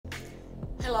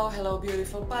Hello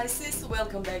beautiful Pisces,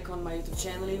 welcome back on my YouTube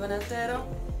channel ivanatarot.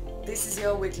 This is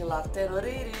your weekly love tarot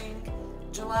reading,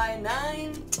 July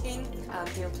 19th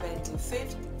until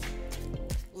 25th.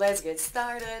 Let's get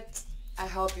started. I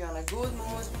hope you're in a good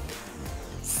mood.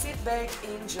 Sit back,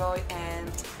 enjoy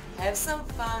and have some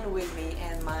fun with me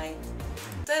and my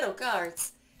tarot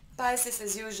cards. Pisces,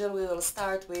 as usual, we will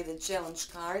start with a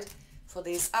challenge card for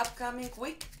this upcoming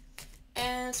week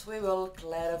and we will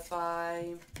clarify.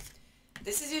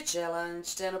 This is your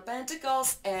challenge, Ten of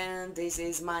Pentacles, and this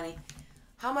is money.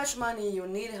 How much money you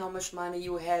need, how much money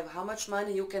you have, how much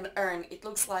money you can earn. It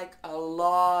looks like a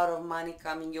lot of money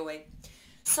coming your way.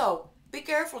 So, be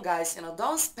careful guys,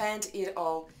 don't spend it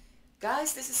all.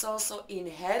 Guys, this is also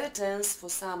inheritance for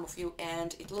some of you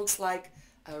and it looks like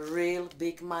a real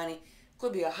big money.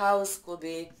 Could be a house, could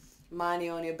be money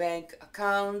on your bank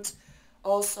account.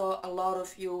 Also, a lot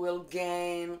of you will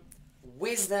gain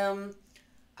wisdom,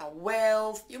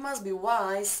 wealth. You must be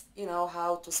wise,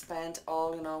 how to spend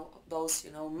all, those,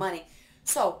 money.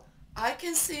 So, I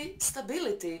can see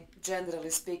stability,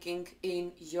 generally speaking,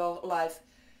 in your life.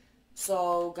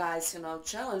 So, guys,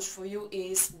 challenge for you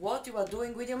is what you are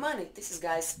doing with your money. This is,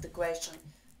 guys, the question.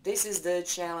 This is the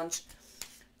challenge.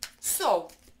 So,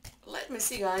 let me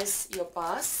see, guys, your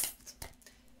past.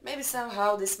 Maybe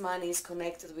somehow this money is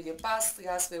connected with your past.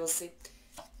 Guys, we will see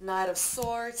Knight of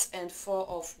Swords and Four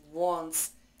of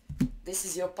Wands. This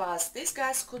is your past. This,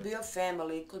 guys, could be your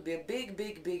family. It could be a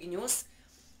big news.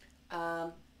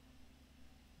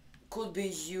 Could be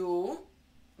you,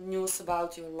 news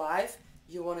about your life.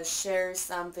 You want to share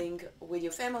something with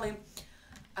your family.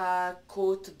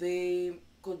 Could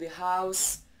be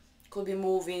house. Could be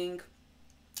moving.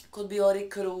 Could be a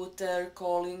recruiter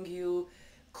calling you.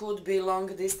 Could be long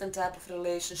distance type of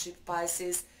relationship,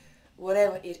 Pisces.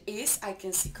 Whatever it is, I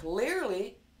can see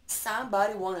clearly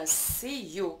somebody want to see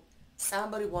you.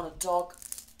 Somebody want to talk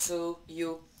to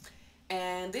you.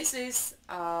 And this is,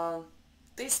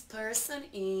 this person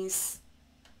is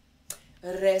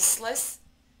restless.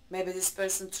 Maybe this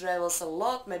person travels a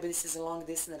lot. Maybe this is a long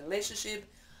distance relationship.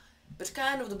 But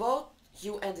kind of the both,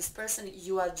 you and this person,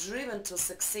 you are driven to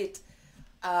succeed.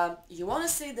 You want to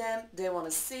see them. They want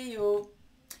to see you.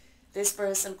 This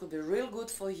person could be real good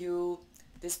for you.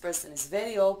 This person is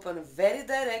very open, very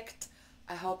direct.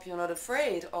 I hope you're not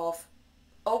afraid of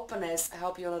openness. I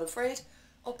hope you're not afraid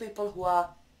of people who are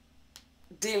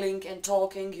dealing and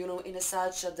talking, in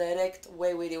such a direct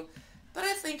way with you. But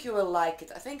I think you will like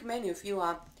it. I think many of you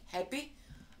are happy.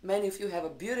 Many of you have a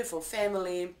beautiful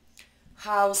family,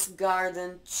 house,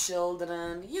 garden,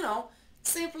 children,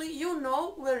 simply you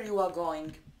know where you are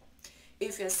going.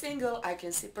 If you're single, I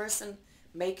can see person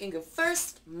making a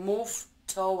first move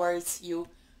towards you.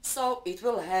 So it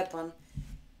will happen.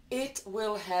 It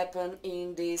will happen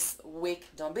in this week.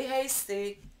 Don't be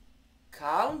hasty.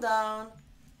 Calm down.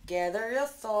 Gather your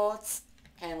thoughts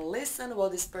and listen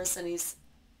what this person is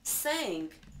saying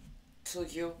to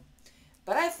you.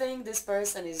 But I think this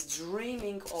person is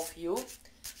dreaming of you.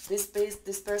 This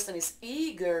person is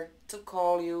eager to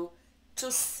call you,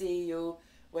 to see you.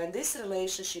 When this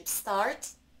relationship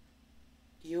starts,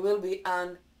 you will be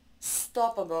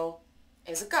unstoppable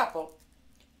as a couple.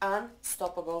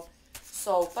 Unstoppable.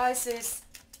 So Pisces,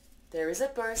 there is a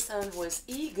person who is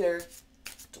eager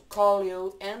to call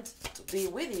you and to be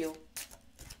with you.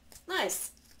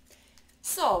 Nice.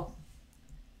 So,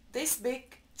 this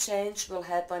big change will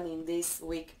happen in this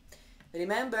week.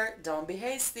 Remember, don't be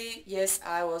hasty. Yes,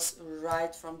 I was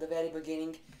right from the very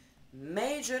beginning.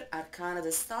 Major Arcana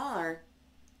the Star.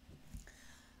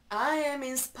 I am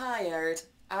inspired.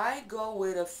 I go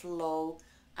with the flow.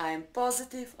 I am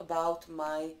positive about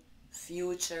my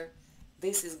future.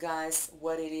 This is, guys,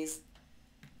 what it is.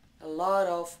 A lot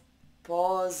of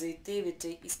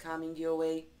positivity is coming your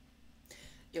way.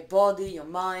 Your body, your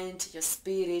mind, your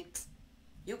spirit.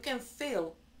 You can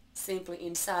feel simply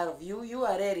inside of you. You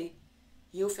are ready.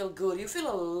 You feel good. You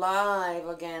feel alive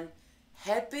again.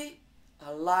 Happy,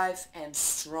 alive and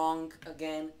strong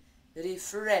again.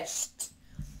 Refreshed.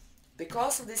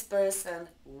 Because of this person,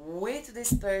 with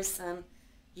this person,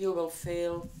 you will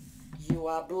feel you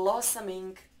are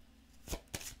blossoming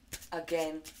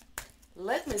again.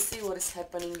 Let me see what is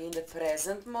happening in the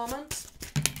present moment.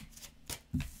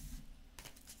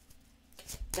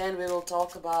 Then we will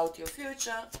talk about your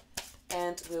future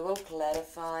and we will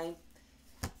clarify.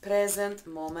 Present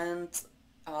moment.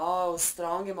 Oh,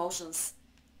 strong emotions.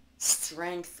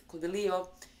 Strength. Could be Leo.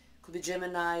 Could be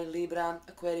Gemini, Libra,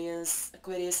 Aquarius,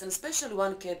 and especially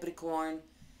one Capricorn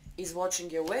is watching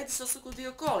your way. This also could be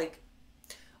your colleague.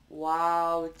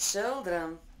 Wow,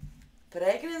 children,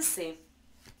 pregnancy.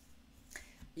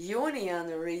 Union,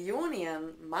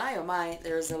 reunion, my oh my,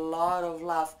 there's a lot of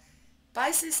love.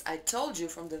 Pisces, I told you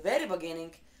from the very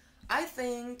beginning, I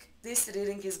think this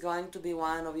reading is going to be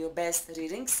one of your best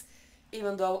readings,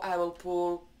 even though I will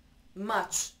pull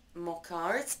much more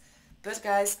cards. But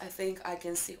guys, I think I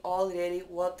can see already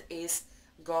what is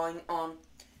going on.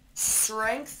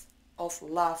 Strength of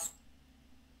love.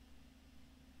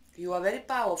 You are very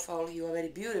powerful, you are very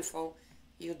beautiful.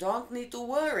 You don't need to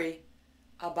worry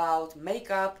about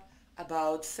makeup,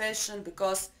 about fashion,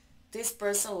 because this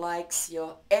person likes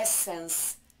your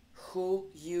essence, who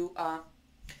you are.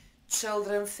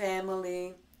 Children,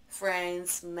 family,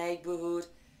 friends, neighborhood,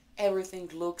 everything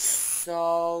looks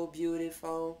so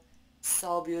beautiful,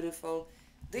 so beautiful.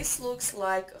 This looks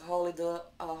like a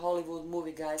Hollywood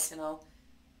movie, guys, you know.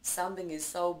 Something is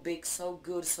so big, so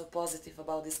good, so positive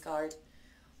about this card.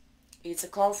 It's a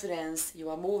confidence, you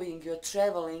are moving, you're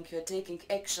traveling, you're taking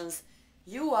actions,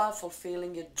 you are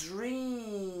fulfilling your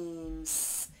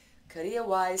dreams.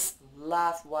 Career-wise,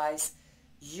 love-wise,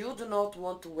 you do not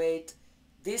want to wait.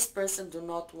 This person do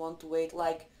not want to wait,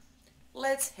 like,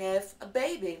 let's have a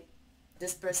baby.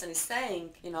 This person is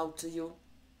saying, you know, to you.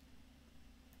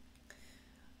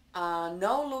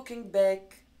 No looking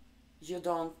back. You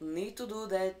don't need to do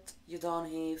that. You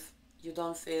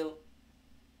don't feel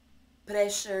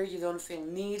pressure. You don't feel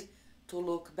need to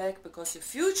look back because your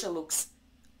future looks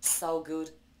so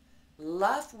good.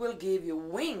 Love will give you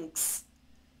wings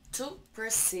to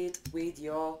proceed with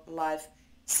your life.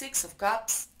 Six of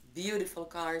Cups, beautiful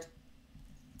card.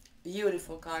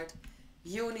 Beautiful card.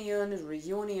 Union,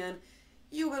 reunion.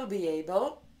 You will be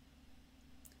able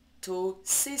to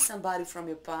see somebody from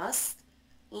your past,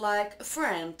 like a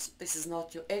friend. This is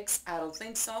not your ex, I don't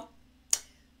think so,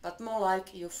 but more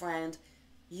like your friend.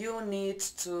 You need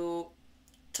to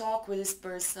talk with this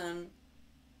person.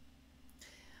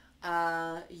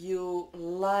 You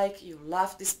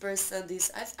love this person.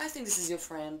 I think this is your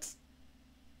friend.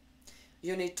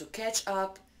 You need to catch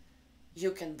up.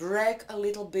 You can brag a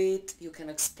little bit. You can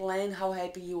explain how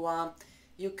happy you are.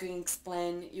 You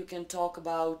can talk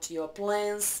about your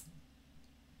plans.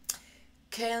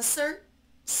 Cancer,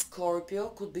 Scorpio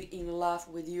could be in love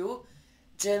with you.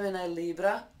 Gemini,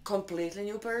 Libra, completely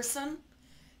new person.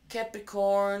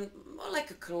 Capricorn, more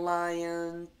like a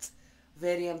client,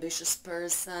 very ambitious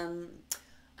person,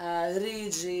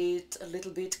 rigid, a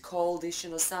little bit coldish, you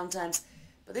know, sometimes.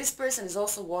 But this person is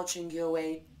also watching your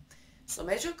way. So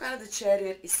Major Arcana, the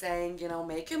Chariot, is saying, you know,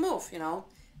 make a move, you know,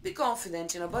 be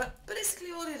confident, you know, but basically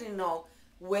you already know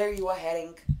where you are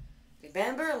heading.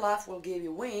 Remember, love will give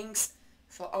you wings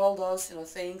for all those, you know,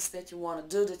 things that you want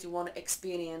to do, that you want to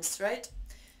experience, right?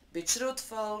 Be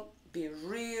truthful, be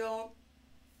real,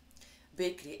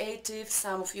 be creative.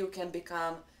 Some of you can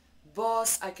become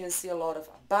boss. I can see a lot of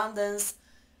abundance.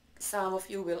 Some of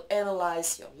you will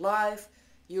analyze your life.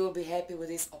 You will be happy with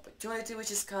this opportunity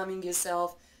which is coming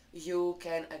yourself. You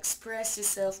can express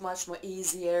yourself much more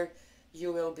easier.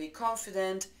 You will be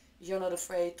confident. You're not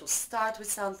afraid to start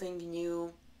with something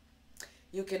new.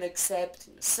 You can accept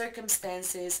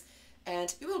circumstances,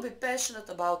 and you will be passionate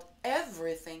about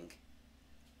everything.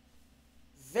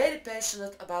 Very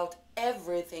passionate about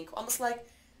everything. Almost like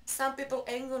some people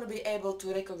ain't going to be able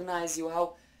to recognize you,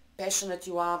 how passionate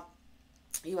you are.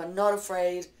 You are not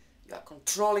afraid. You are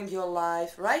controlling your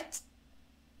life, right?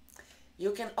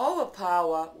 You can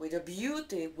overpower with your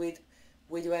beauty, with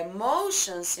your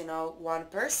emotions, you know, one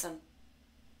person.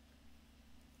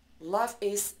 Love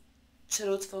is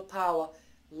truthful power.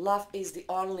 Love is the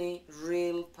only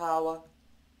real power.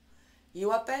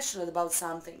 You are passionate about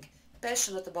something.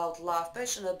 Passionate about love.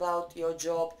 Passionate about your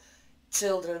job,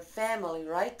 children, family,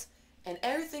 right? And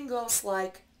everything goes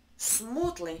like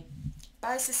smoothly.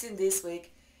 Pisces, in this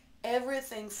week,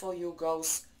 everything for you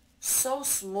goes so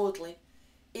smoothly.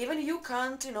 Even you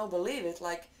can't, you know, believe it.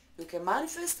 Like, you can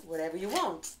manifest whatever you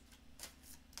want.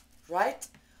 Right?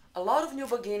 A lot of new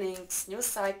beginnings, new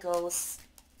cycles.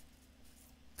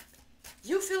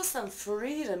 You feel some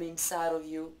freedom inside of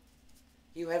you.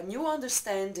 You have new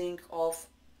understanding of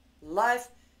life,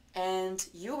 and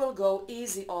you will go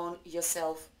easy on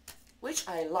yourself, which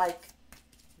I like.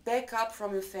 Back up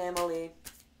from your family.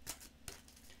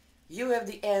 You have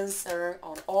the answer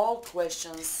on all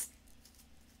questions.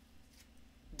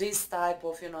 This type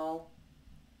of, you know,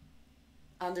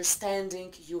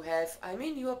 understanding you have. I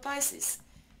mean, you are Pisces.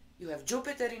 You have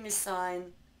Jupiter in your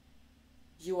sign.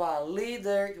 You are a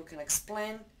leader. You can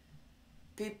explain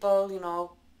people, you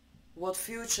know, what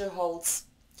future holds.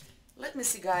 Let me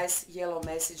see, guys. Yellow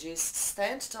messages.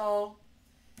 Stand tall.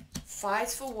 Fight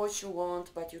for what you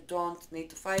want, but you don't need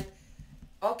to fight.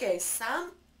 Okay,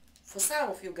 some For some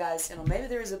of you guys, maybe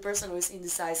there is a person who is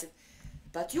indecisive,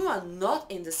 but you are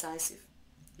not indecisive.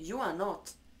 You are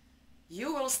not.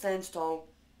 You will stand tall.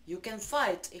 You can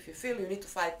fight. If you feel you need to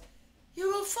fight, you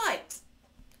will fight.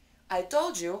 I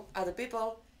told you, other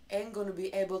people ain't gonna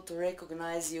be able to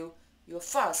recognize you. You're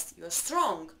fast. You're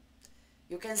strong.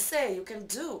 You can say, you can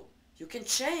do, you can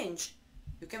change.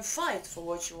 You can fight for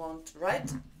what you want,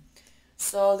 right?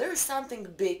 So there is something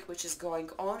big which is going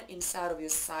on inside of your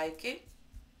psyche.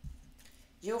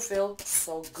 You feel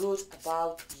so good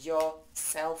about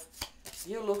yourself.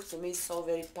 You look to me so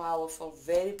very powerful,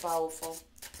 very powerful.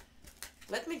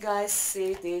 Let me guys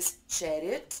see this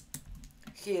Chariot,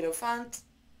 Hierophant.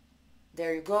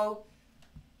 There you go.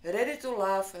 Ready to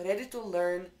laugh, ready to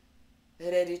learn,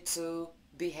 ready to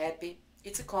be happy.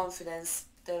 It's a confidence,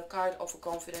 the card of a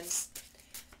confidence.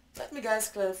 Let me guys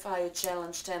clarify your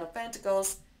challenge. 10 of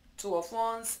Pentacles, 2 of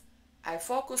Wands. I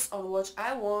focus on what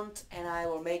I want and I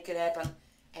will make it happen.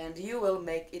 And you will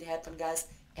make it happen, guys.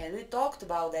 And we talked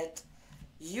about that.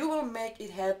 You will make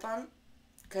it happen,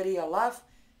 career, love,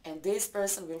 and this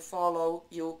person will follow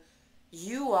you.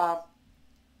 You are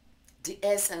the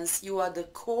essence, you are the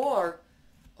core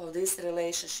of this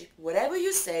relationship. Whatever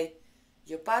you say,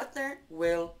 your partner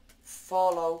will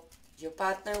follow. Your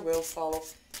partner will follow.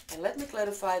 And let me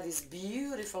clarify this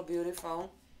beautiful,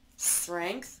 beautiful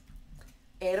strength.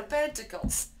 8 of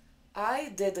Pentacles.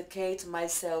 I dedicate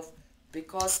myself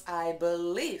because I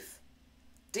believe.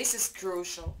 This is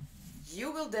crucial.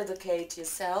 You will dedicate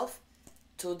yourself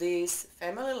to this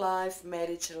family life,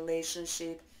 marriage,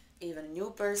 relationship, even a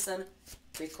new person,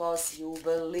 because you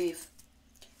believe.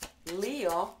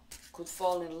 Leo could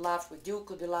fall in love with you,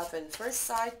 could be love at first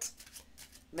sight.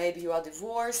 Maybe you are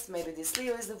divorced, maybe this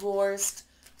Leo is divorced,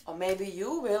 or maybe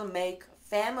you will make a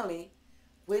family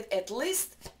with at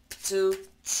least 2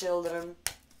 children.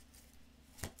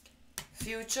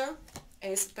 Future,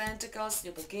 Ace of Pentacles,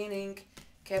 new beginning,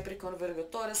 Capricorn, Virgo,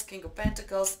 Taurus, King of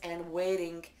Pentacles, and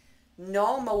waiting.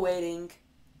 No more waiting.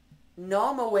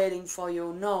 No more waiting for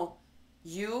you. No.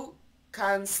 You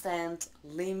can't stand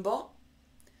limbo.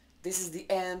 This is the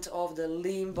end of the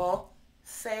limbo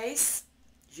phase.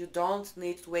 You don't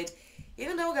need to wait.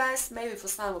 Even though, guys, maybe for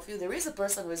some of you there is a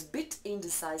person who is a bit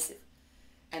indecisive.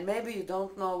 And maybe you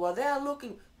don't know what they are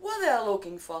looking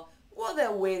for, what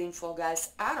they're waiting for,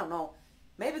 guys. I don't know.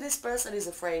 Maybe this person is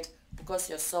afraid because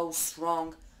you're so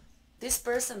strong. This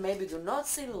person maybe do not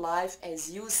see life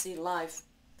as you see life.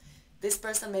 This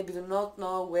person maybe do not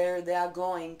know where they are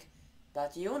going.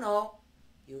 But you know,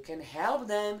 you can help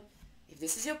them. If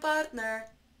this is your partner,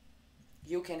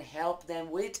 you can help them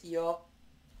with your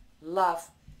love.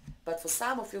 But for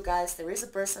some of you guys, there is a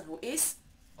person who is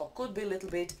or could be a little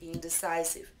bit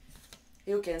indecisive.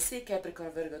 You can see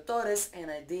Capricorn, Virgo, Taurus, an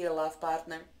ideal love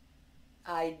partner.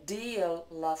 Ideal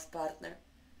love partner.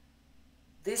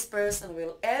 This person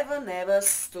will never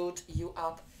stood you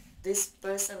up. This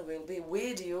person will be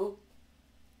with you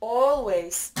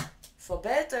always, for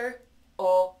better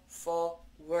or for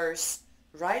worse,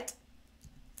 right?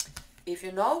 If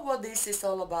you know what this is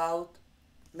all about,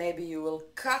 maybe you will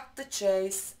cut the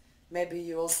chase. Maybe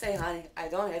you will say, honey, I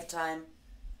don't have time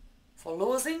for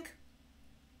losing.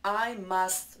 I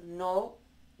must know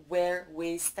where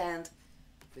we stand.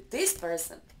 With this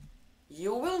person,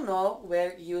 you will know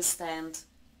where you stand.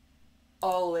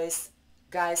 Always.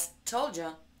 Guys, told you,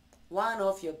 one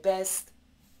of your best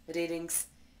readings.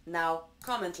 Now,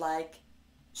 comment, like,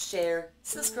 share,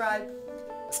 subscribe,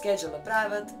 schedule a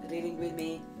private reading with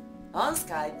me on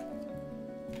Skype.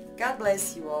 God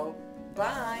bless you all.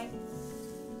 Bye.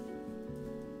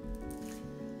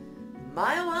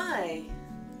 My oh my.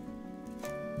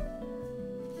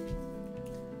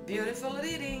 Beautiful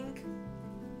reading.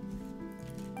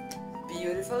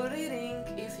 Beautiful reading,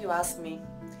 if you ask me.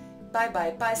 Bye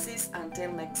bye Pisces,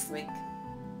 until next week.